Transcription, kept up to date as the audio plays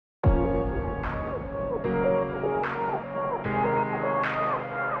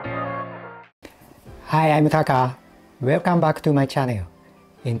Hi, I'm Taka. Welcome back to my channel.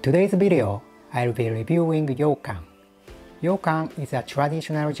 In today's video, I'll be reviewing Yokan. Yokan is a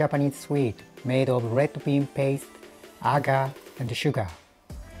traditional Japanese sweet made of red bean paste, agar, and sugar.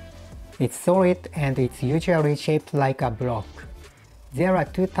 It's solid and it's usually shaped like a block. There are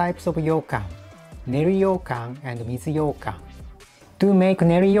two types of Yokan, Neri Yokan and Mizu Yokan. To make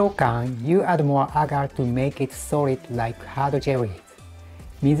Neri Yokan, you add more agar to make it solid like hard jellies.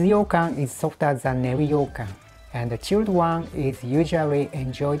 Mizu Yokan is softer than Neri Yokan, and the chilled one is usually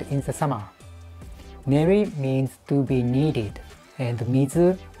enjoyed in the summer. Neri means to be kneaded, and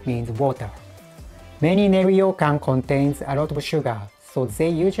Mizu means water. Many Neri Yokan contains a lot of sugar, so they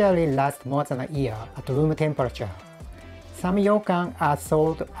usually last more than a year at room temperature. Some Yokan are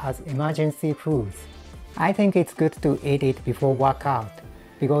sold as emergency foods. I think it's good to eat it before workout,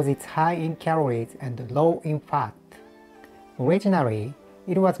 because it's high in calories and low in fat. Originally,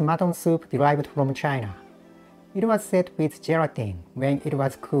 it was mutton soup derived from China. It was set with gelatin when it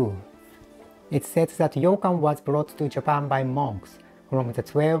was cool. It said that Yokan was brought to Japan by monks from the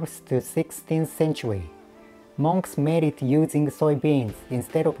 12th to 16th century. Monks made it using soybeans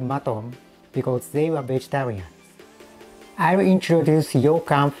instead of mutton because they were vegetarians. I'll introduce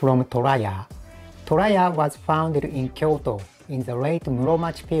Yokan from Toraya. Toraya was founded in Kyoto in the late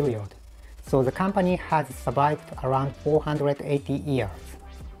Muromachi period, so the company has survived around 480 years.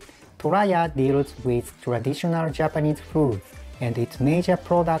 Toraya deals with traditional Japanese foods, and its major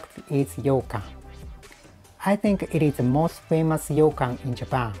product is Yokan. I think it is the most famous Yokan in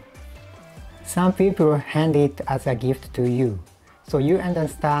Japan. Some people hand it as a gift to you, so you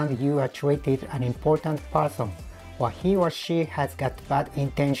understand you are treated an important person, or he or she has got bad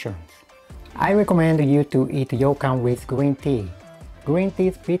intentions. I recommend you to eat Yokan with green tea. Green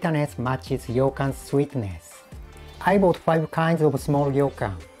tea's bitterness matches Yokan's sweetness. I bought 5 kinds of small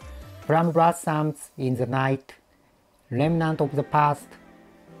Yokan: plum blossoms in the night, remnant of the past,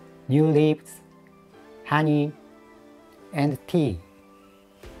 new leaves, honey, and tea.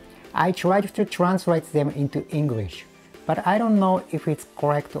 I tried to translate them into English, but I don't know if it's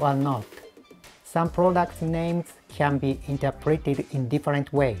correct or not. Some product names can be interpreted in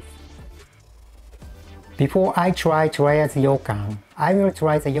different ways. Before I try Toraya's Yokan, I will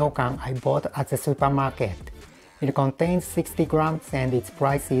try the Yokan I bought at the supermarket. It contains 60 grams and its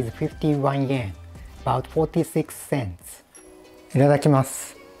price is 51 yen, about 46 cents. いただきま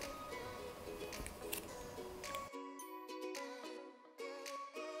す。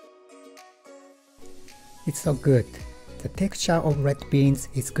It's so good. The texture of red beans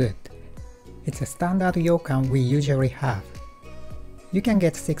is good. It's a standard Yokan we usually have. You can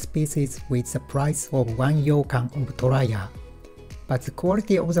get 6 pieces with the price of 1 Yokan of Toraya, but the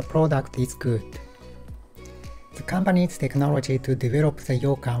quality of the product is good. The company's technology to develop the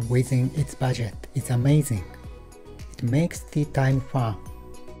Yokan within its budget is amazing. It makes tea time fun.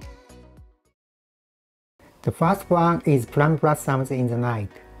 The first one is Plum Blossoms in the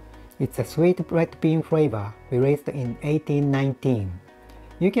Night. It's a sweet red bean flavor released in 1819.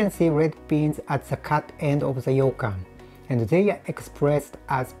 You can see red beans at the cut end of the Yokan, and they are expressed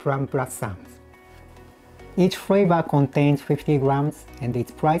as plum blossoms. Each flavor contains 50 grams and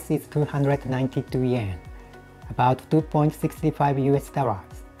its price is 292 yen, about 2.65 US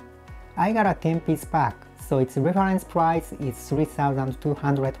dollars. I got a 10-piece pack, so its reference price is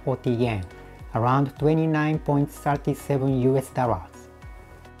 3,240 yen, around 29.37 US dollars.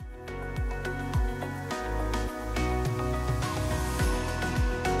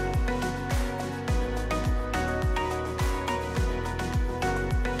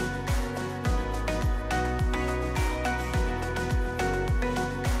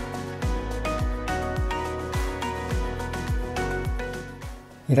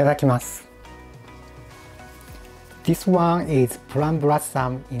いただきます。This one is Plum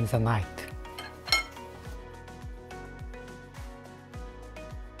Blossom in the Night.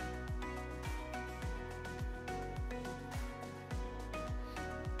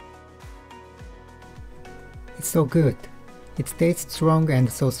 It's so good. It tastes strong and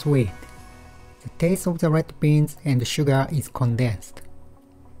so sweet. The taste of the red beans and sugar is condensed.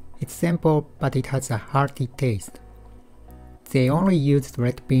 It's simple, but it has a hearty taste. They only used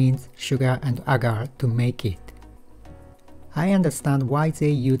red beans, sugar, and agar to make it. I understand why they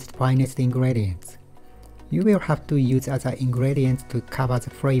used finest ingredients. You will have to use other ingredients to cover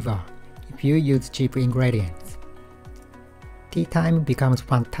the flavor if you use cheap ingredients. Tea time becomes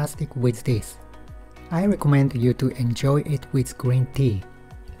fantastic with this. I recommend you to enjoy it with green tea.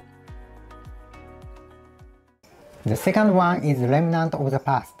 The second one is Remnant of the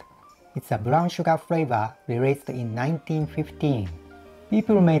Past. It's a brown sugar flavor released in 1915.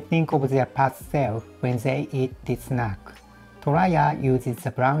 People may think of their past self when they eat this snack. Toraya uses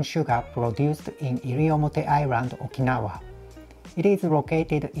the brown sugar produced in Iriomote Island, Okinawa. It is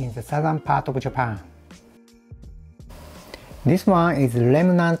located in the southern part of Japan. This one is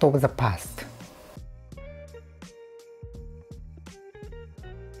remnant of the past.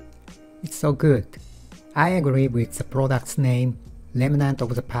 It's so good. I agree with the product's name, remnant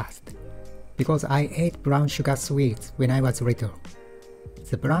of the past, because I ate brown sugar sweets when I was little.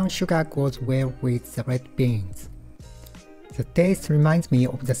 The brown sugar goes well with the red beans. The taste reminds me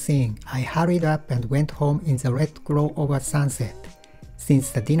of the scene I hurried up and went home in the red glow over sunset,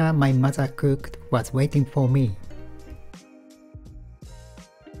 since the dinner my mother cooked was waiting for me.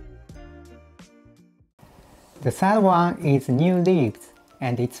 The third one is New Leaves,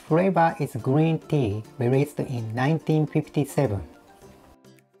 and its flavor is green tea, released in 1957.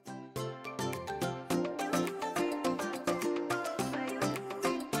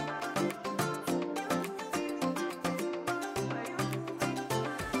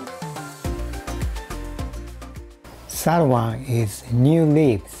 Third one is New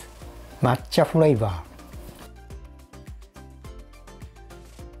Leaves, matcha flavor.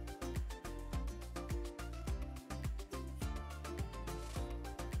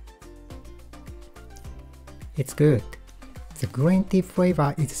 It's good. The green tea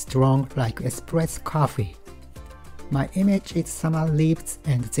flavor is strong like espresso coffee. My image is summer leaves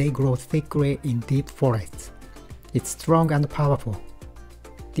and they grow thickly in deep forests. It's strong and powerful.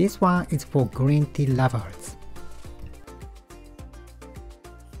 This one is for green tea lovers.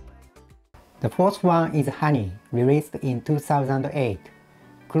 The fourth one is honey, released in 2008.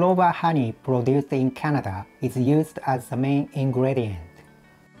 Clover honey produced in Canada is used as the main ingredient.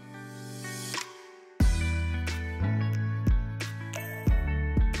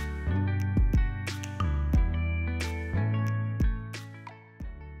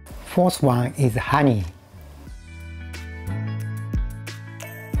 Fourth one is honey.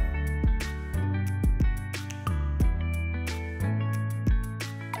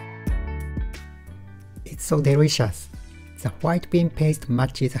 It's so delicious. The white bean paste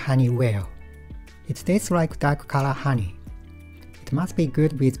matches honey well. It tastes like dark color honey. It must be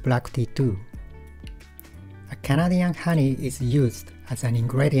good with black tea too. A Canadian honey is used as an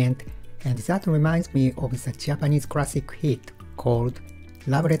ingredient, and that reminds me of the Japanese classic hit called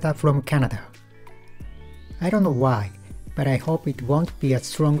Love Letter from Canada. I don't know why, but I hope it won't be a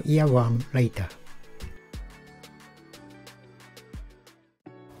strong earworm later.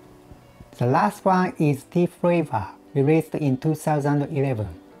 The last one is tea flavor, released in 2011.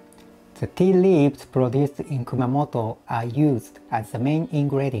 The tea leaves produced in Kumamoto are used as the main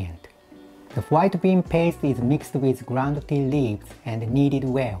ingredient. The white bean paste is mixed with ground tea leaves and kneaded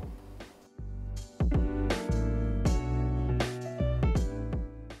well.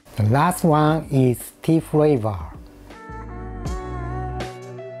 The last one is tea flavor.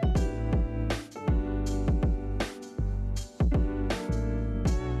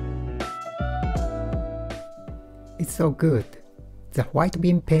 It's so good. The white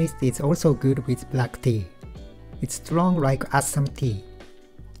bean paste is also good with black tea. It's strong like Assam tea.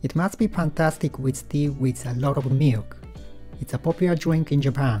 It must be fantastic with tea with a lot of milk. It's a popular drink in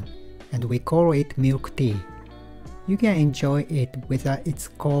Japan, and we call it milk tea. You can enjoy it whether it's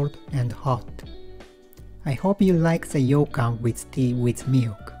cold and hot. I hope you like the Yokan with tea with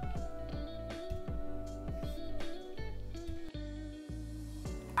milk.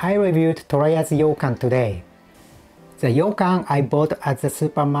 I reviewed Toraya's Yokan today. The Yokan I bought at the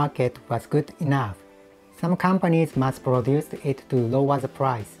supermarket was good enough. Some companies mass produced it to lower the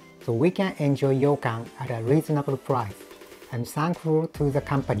price, so we can enjoy Yokan at a reasonable price. I'm thankful to the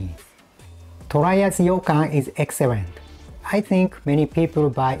companies. Toraya's Yokan is excellent. I think many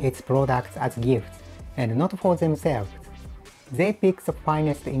people buy its products as gifts, and not for themselves. They pick the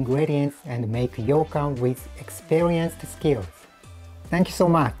finest ingredients and make Yokan with experienced skills. Thank you so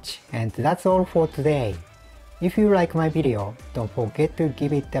much, and that's all for today. If you like my video, don't forget to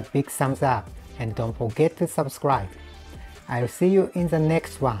give it a big thumbs up, and don't forget to subscribe. I'll see you in the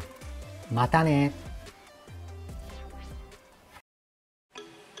next one. またね。